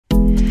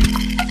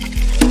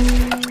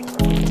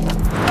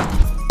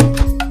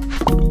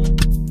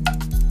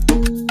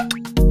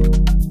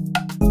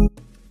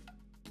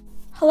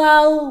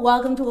Hello,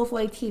 welcome to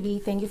WoFoy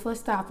TV. Thank you for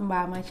stopping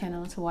by my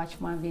channel to watch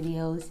my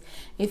videos.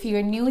 If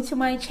you're new to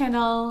my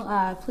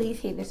channel, please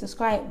hit the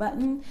subscribe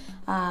button.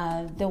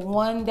 The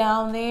one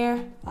down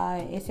there,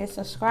 it says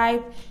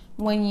subscribe.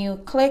 When you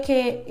click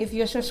it, if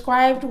you're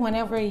subscribed,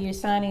 whenever you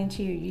sign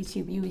into your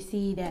YouTube, you will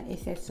see that it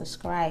says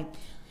subscribe.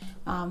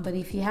 But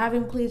if you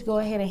haven't, please go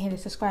ahead and hit the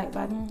subscribe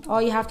button.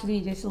 All you have to do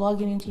is just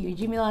log into your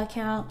Gmail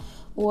account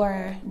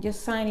or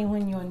just sign in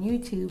when you're on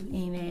YouTube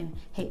and then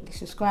hit the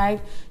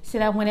subscribe so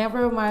that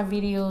whenever my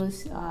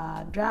videos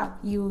drop,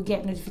 you will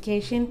get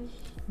notification.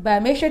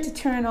 But make sure to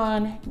turn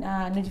on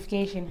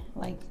notification,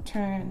 like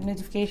turn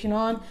notification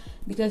on,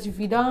 because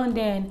if you don't,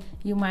 then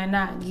you might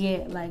not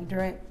get like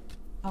direct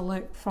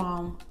alert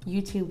from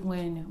YouTube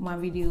when my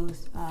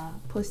videos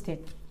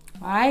posted.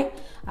 All right,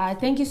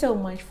 thank you so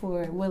much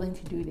for willing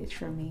to do this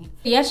for me.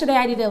 Yesterday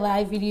I did a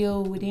live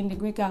video within the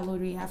Green Card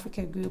Lottery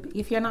Africa group.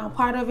 If you're not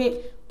part of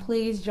it,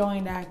 please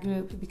join that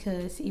group,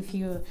 because if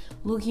you're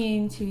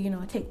looking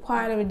to take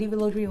part of a DV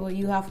lottery, or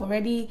you have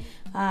already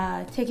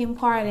taken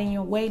part and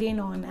you're waiting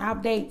on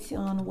updates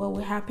on what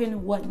will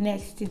happen, what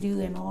next to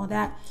do and all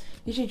that,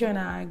 you should join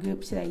our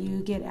group so that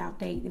you get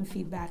update and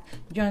feedback.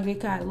 Join Green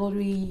Card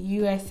Lottery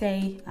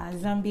USA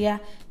Zambia.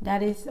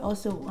 That is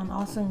also an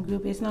awesome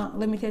group. It's not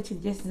limited to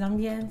just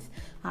Zambians.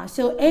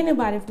 So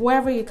anybody,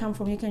 wherever you come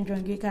from, you can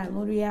join Green Card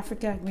Lottery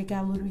Africa, Green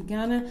Card Lottery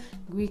Ghana,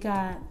 Green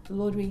Card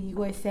Lottery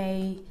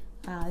USA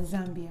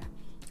Zambia.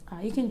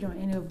 You can join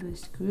any of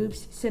those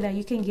groups so that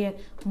you can get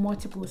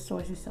multiple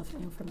sources of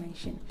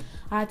information.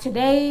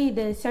 Today,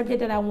 the subject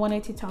that I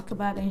wanted to talk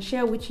about and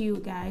share with you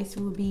guys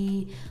will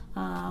be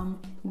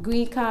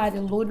Green Card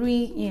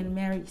Lottery and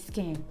marriage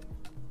scam.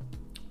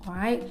 All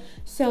right,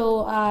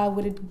 so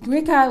with a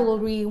Green Card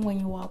Lottery, when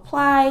you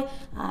apply,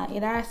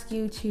 it asks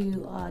you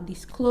to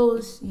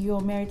disclose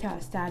your marital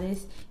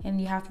status,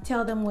 and you have to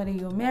tell them whether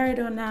you're married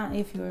or not.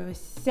 If you're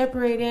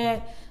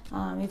separated,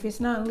 if it's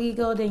not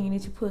legal, then you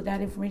need to put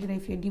that information.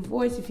 If you're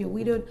divorced, if you're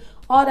widowed,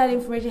 all that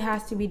information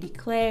has to be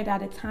declared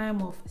at the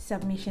time of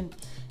submission.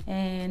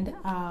 And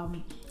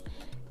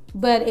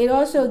but it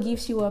also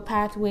gives you a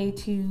pathway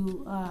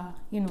to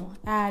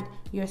add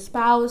your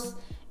spouse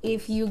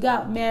if you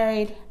got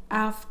married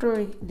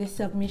after the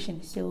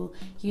submission. So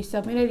you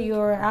submitted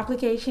your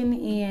application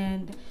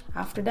and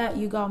after that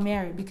you got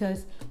married,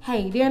 because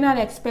hey, they're not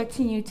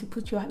expecting you to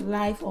put your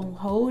life on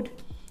hold.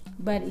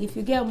 But if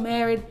you get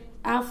married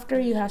after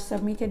you have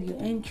submitted your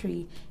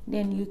entry,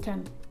 then you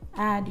can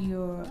add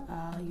your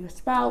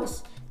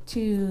spouse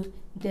to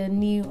the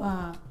new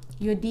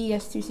your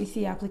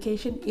DS260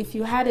 application. If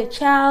you had a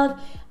child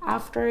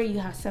after you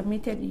have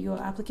submitted your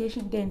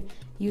application, then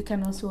you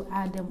can also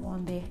add them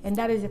on there, and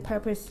that is the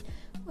purpose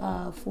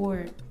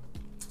for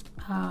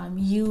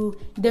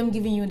them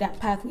giving you that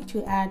pathway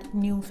to add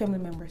new family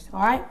members.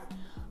 All right.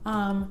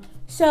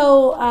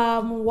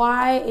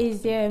 Why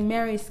is there a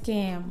marriage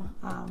scam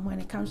when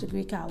it comes to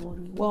Green Card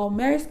Lottery? Well,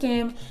 marriage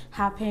scam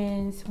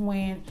happens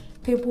when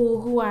people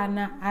who are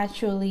not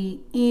actually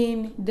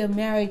in the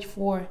marriage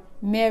for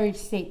marriage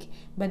sake,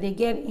 but they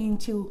get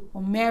into a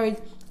marriage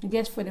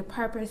just for the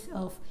purpose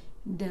of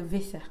the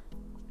visa.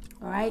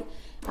 All right.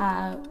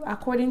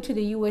 According to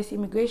the U.S.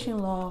 immigration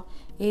law,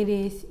 it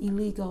is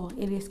illegal.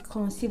 It is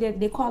considered,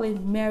 they call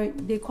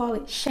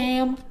it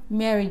sham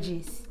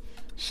marriages.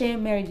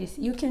 Sham marriages.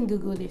 You can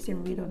Google this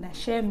and read on that.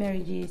 Sham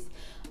marriages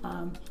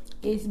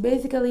is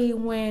basically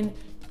when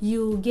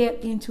you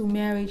get into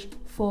marriage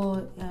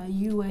for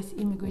U.S.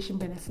 immigration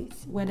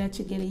benefits, whether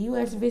to get a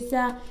U.S.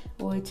 visa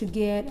or to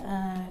get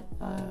a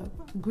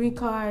green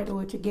card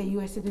or to get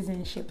U.S.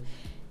 citizenship.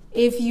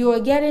 If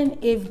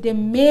the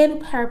main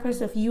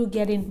purpose of you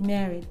getting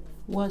married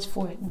was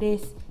for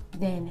this,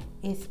 then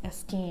it's a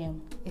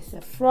scam. It's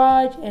a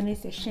fraud and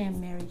it's a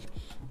sham marriage.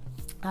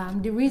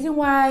 The reason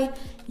why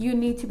you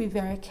need to be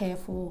very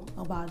careful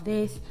about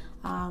this,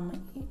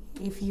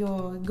 if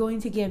you're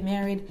going to get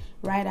married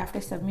right after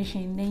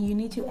submission, then you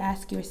need to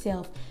ask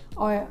yourself,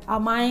 or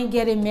am I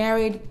getting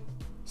married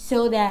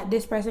so that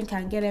this person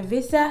can get a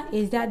visa?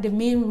 Is that the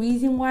main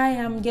reason why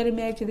I'm getting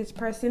married to this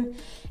person?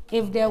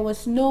 If there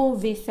was no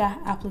visa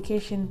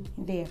application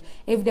there,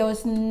 if there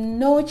was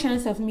no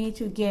chance of me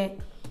to get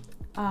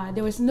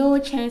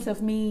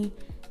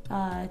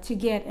to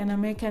get an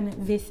American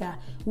visa,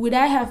 would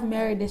I have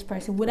married this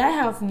person? Would I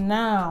have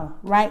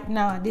right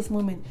now at this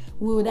moment,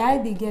 would I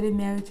be getting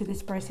married to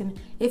this person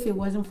if it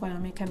wasn't for an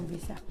American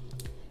visa?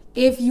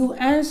 If you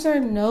answer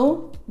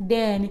no,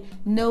 then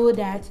know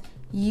that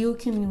you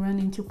can run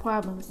into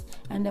problems.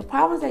 And the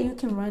problems that you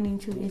can run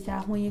into is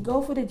that when you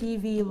go for the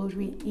DV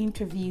lottery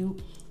interview,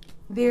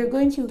 they're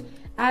going to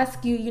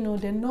ask you,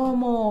 the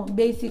normal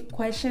basic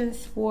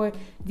questions for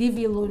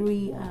DV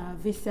lottery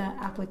visa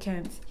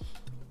applicants.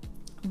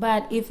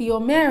 But if you're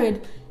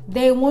married,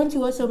 they want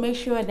to also make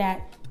sure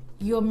that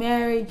your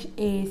marriage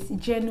is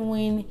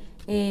genuine.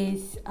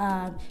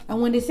 And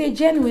when they say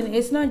genuine,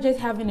 it's not just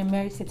having a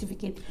marriage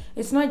certificate.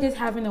 It's not just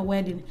having a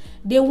wedding.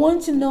 They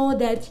want to know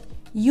that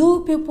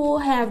you people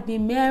have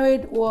been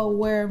married or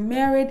were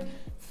married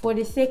for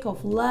the sake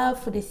of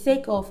love, for the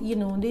sake of, you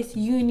know, this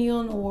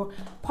union or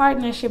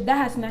partnership, that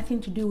has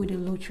nothing to do with the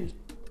lottery.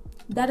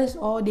 That is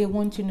all they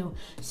want to know.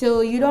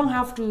 So you don't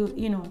have to,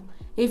 you know,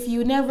 if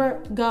you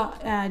never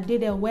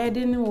did a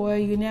wedding, or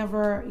you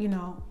never, you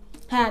know,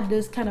 had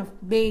those kind of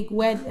big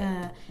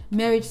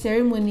marriage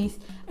ceremonies,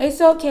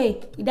 it's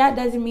okay. That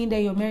doesn't mean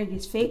that your marriage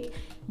is fake.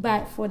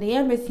 But for the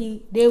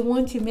embassy, they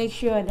want to make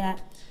sure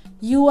that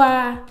you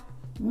are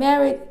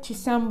married to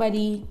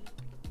somebody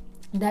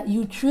that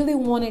you truly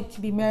wanted to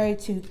be married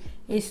to.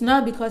 It's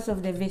not because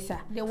of the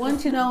visa. They want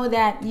to know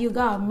that you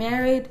got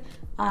married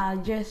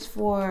just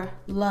for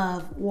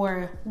love,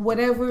 or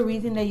whatever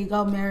reason that you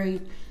got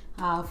married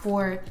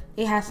for.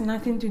 It has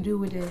nothing to do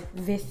with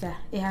the visa.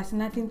 It has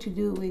nothing to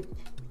do with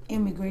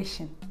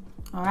immigration.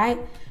 All right,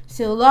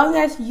 so long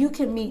as you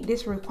can meet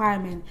this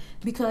requirement,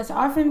 because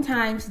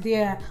oftentimes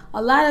there are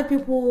a lot of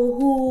people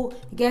who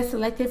get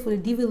selected for the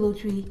DV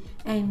lottery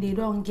and they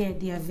don't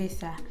get their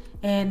visa.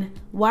 And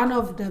one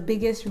of the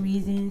biggest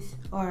reasons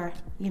are,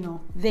 you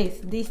know,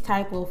 this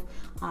type of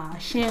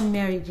sham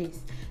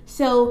marriages.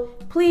 So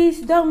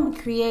please don't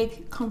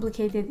create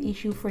complicated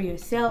issue for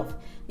yourself.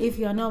 If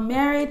you're not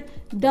married,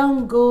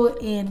 don't go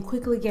and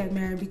quickly get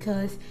married,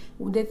 because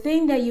the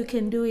thing that you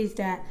can do is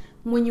that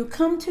when you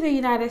come to the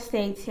United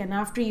States and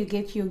after you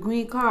get your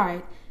green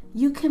card,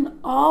 you can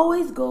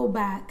always go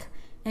back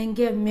and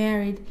get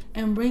married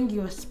and bring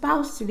your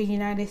spouse to the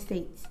United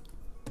States.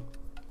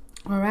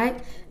 All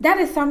right, that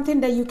is something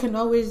that you can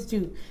always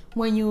do.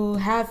 When you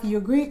have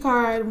your green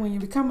card, when you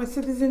become a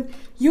citizen,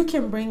 you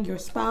can bring your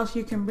spouse,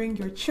 you can bring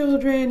your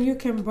children, you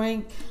can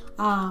bring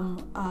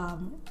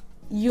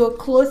your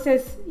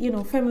closest, you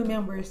know, family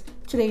members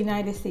to the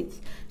United States.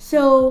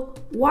 So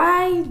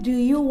why do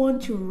you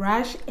want to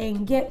rush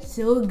and get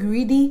so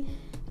greedy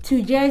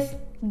to just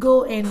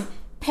go and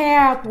pair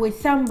up with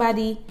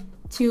somebody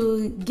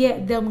to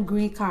get them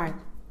green card?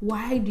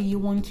 Why do you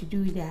want to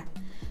do that?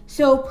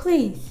 So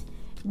please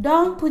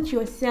don't put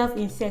yourself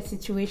in such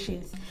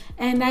situations.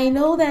 And I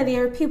know that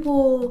there are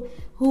people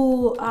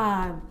who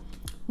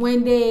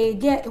when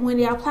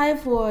they apply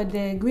for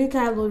the green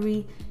card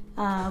lottery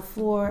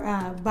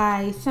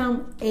by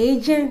some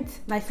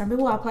agent, like some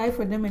people apply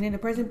for them and then the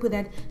person put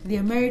that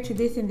they're married to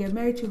this and they're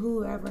married to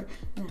whoever.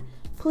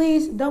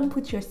 Please don't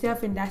put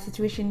yourself in that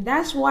situation.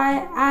 That's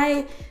why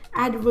I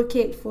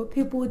advocate for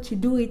people to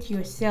do it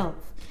yourself.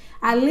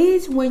 At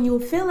least when you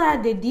fill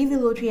out the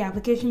DV lottery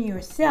application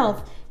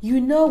yourself, you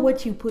know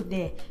what you put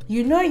there.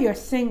 You know you're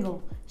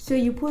single, so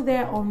you put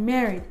there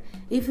unmarried.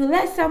 If you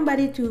let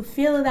somebody to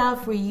fill it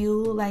out for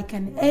you like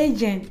an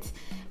agent,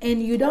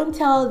 and you don't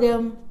tell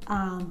them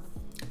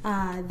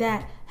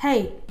that,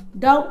 hey,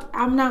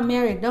 I'm not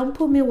married, don't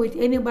put me with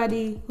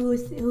anybody who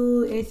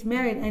is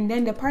married, and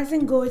then the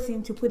person goes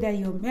in to put that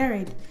you're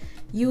married,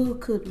 you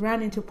could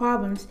run into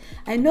problems.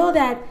 I know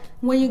that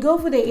when you go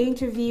for the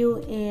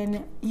interview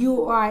and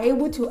you are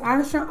able to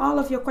answer all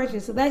of your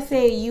questions, so let's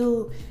say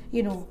you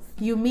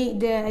meet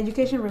the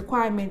education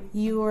requirement,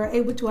 you are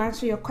able to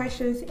answer your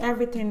questions,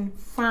 everything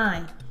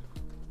fine,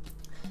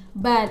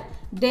 but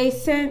they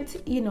sent,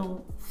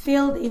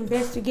 field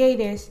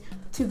investigators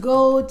to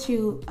go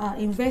to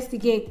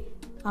investigate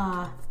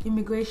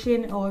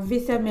immigration or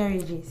visa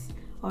marriages.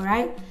 All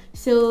right,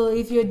 so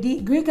if you're a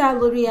green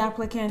card lottery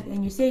applicant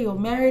and you say you're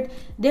married,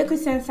 they could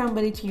send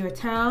somebody to your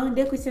town,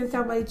 they could send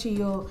somebody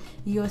to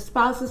your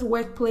spouse's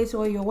workplace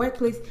or your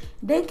workplace.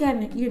 They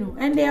can,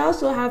 and they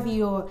also have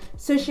your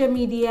social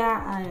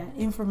media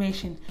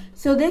information,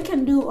 so they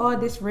can do all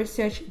this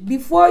research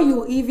before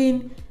you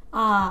even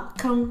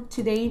come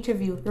to the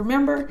interview.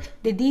 Remember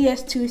the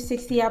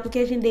DS-260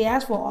 application, they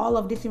ask for all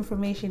of this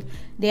information.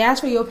 They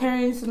ask for your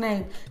parents'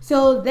 name,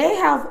 so they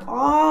have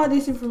all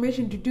this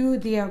information to do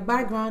their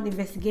background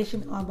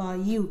investigation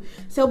about you.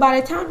 So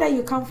by the time that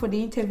you come for the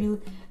interview,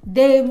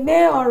 they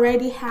may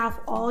already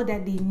have all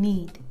that they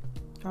need.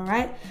 All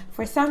right,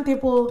 for some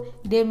people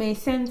they may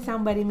send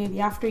somebody maybe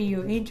after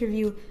your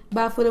interview,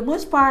 but for the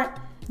most part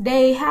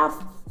they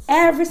have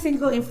every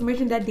single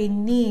information that they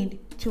need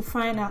to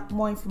find out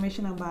more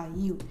information about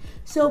you.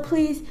 So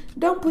please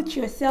don't put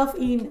yourself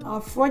in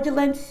a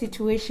fraudulent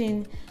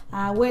situation,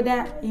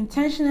 whether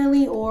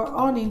intentionally or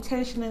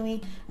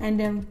unintentionally, and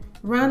then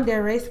run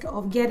the risk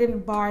of getting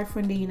barred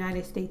from the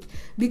United States.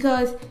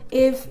 Because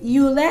if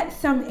you let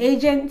some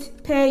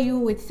agent pair you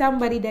with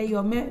somebody that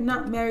you're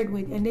not married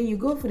with, and then you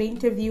go for the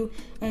interview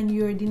and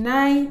you're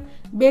denied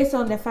based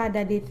on the fact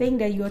that they think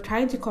that you're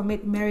trying to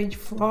commit marriage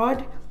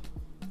fraud,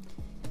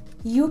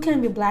 you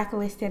can be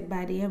blacklisted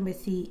by the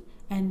embassy.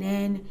 And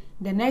then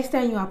the next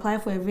time you apply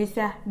for a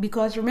visa,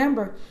 because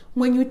remember,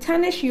 when you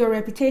tarnish your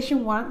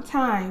reputation one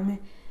time,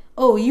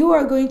 you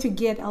are going to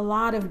get a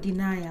lot of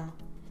denial.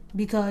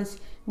 Because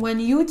when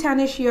you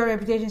tarnish your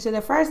reputation, so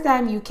the first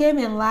time you came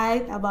and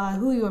lied about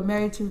who you were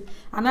married to,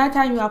 another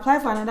time you apply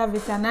for another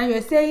visa, now you're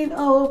saying,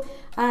 now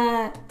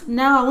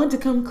I want to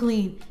come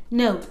clean.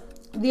 No,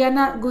 they are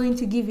not going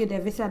to give you the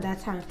visa at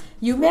that time.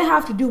 You may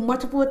have to do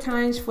multiple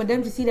times for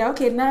them to see that,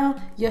 okay,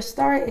 now your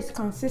story is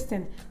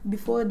consistent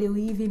before they will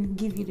even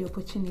give you the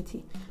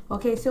opportunity.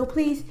 Okay, so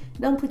please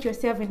don't put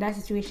yourself in that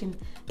situation.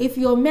 If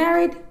you're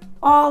married,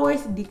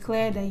 always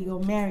declare that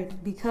you're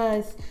married,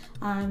 because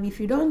if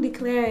you don't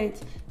declare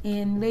it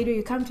and later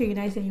you come to the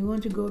United States and you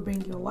want to go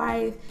bring your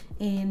wife,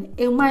 and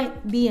it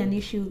might be an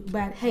issue,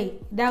 but hey,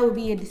 that will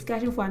be a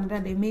discussion for another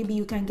day. Maybe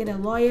you can get a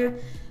lawyer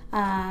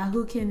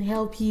who can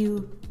help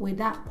you with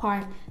that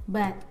part.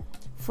 But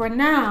for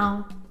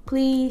now,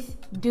 please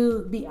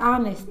do be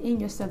honest in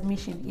your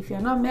submission. If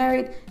you're not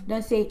married,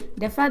 don't say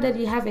the fact that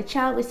you have a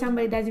child with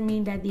somebody doesn't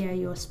mean that they are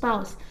your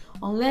spouse.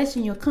 Unless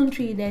in your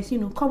country there's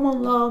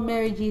common law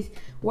marriages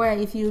where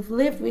if you've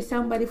lived with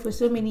somebody for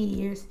so many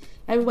years,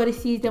 everybody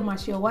sees them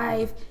as your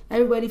wife,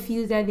 everybody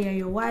feels that they are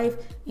your wife.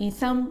 In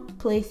some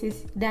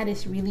places that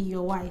is really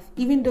your wife,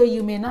 even though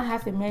you may not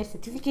have a marriage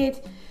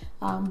certificate.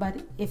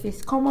 But if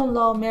it's common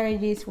law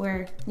marriages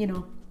where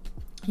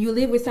you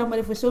live with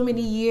somebody for so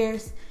many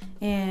years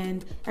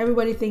and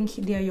everybody thinks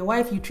they're your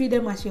wife, you treat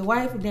them as your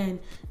wife, then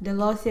the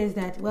law says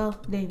that, well,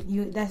 then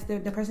that's the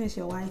person is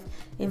your wife,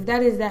 if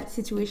that is that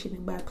situation.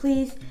 But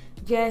please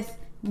just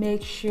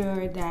make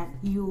sure that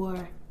you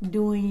are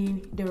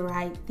doing the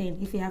right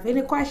thing. If you have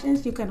any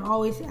questions, you can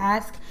always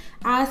ask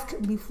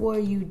before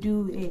you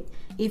do it.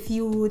 If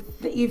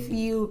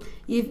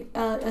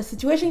a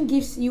situation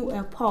gives you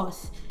a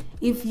pause,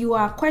 if you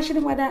are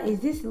questioning whether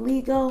is this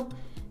legal,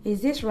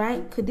 is this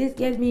right, could this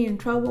get me in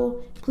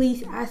trouble,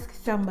 please ask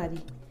somebody.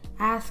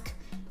 Ask,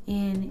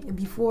 and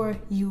before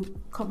you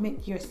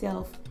commit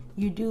yourself,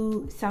 you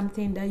do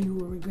something that you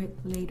will regret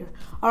later.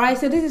 All right,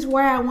 so this is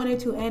where I wanted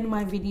to end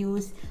my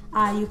videos.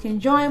 You can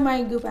join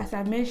my group, as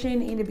I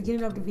mentioned in the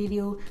beginning of the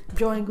video.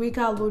 Join Green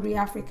Card Lottery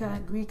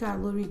Africa, Green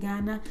Card Lottery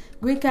Ghana,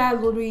 Green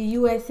Card Lottery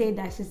USA,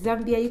 that's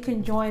Zambia. You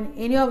can join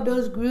any of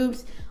those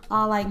groups.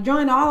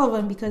 Join all of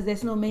them, because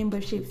there's no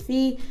membership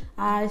fee,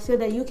 so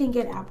that you can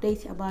get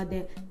updates about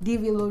the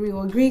DV lottery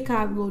or Green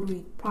Card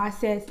lottery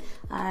process.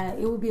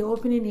 It will be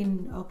opening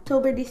in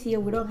October this year.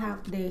 We don't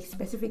have the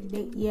specific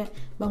date yet,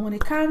 but when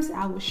it comes,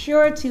 I was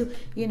sure to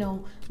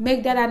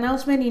make that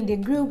announcement in the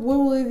group. We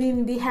will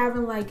even be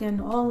having like an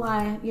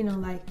online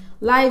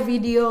live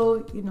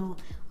video,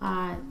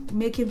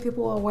 making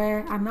people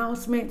aware,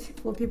 announcement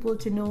for people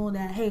to know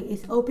that, hey,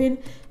 it's open.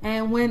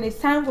 And when it's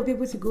time for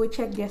people to go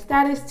check their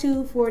status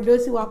too, for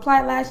those who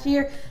applied last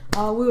year,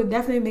 we will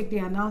definitely make the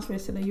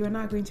announcement so that you're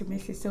not going to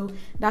miss it. So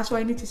that's why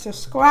you need to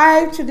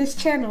subscribe to this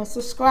channel,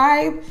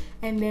 subscribe,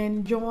 and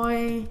then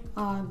join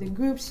the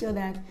group so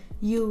that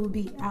you will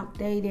be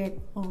updated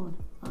on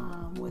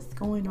what's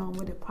going on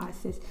with the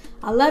process.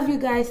 I love you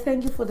guys.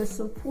 Thank you for the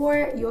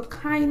support, your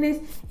kindness.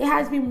 It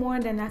has been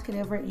more than I could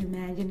ever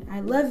imagine.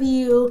 I love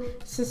you.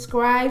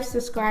 Subscribe,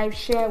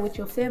 share with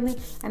your family,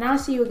 and I'll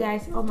see you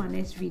guys on my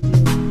next video.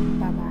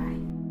 Bye bye.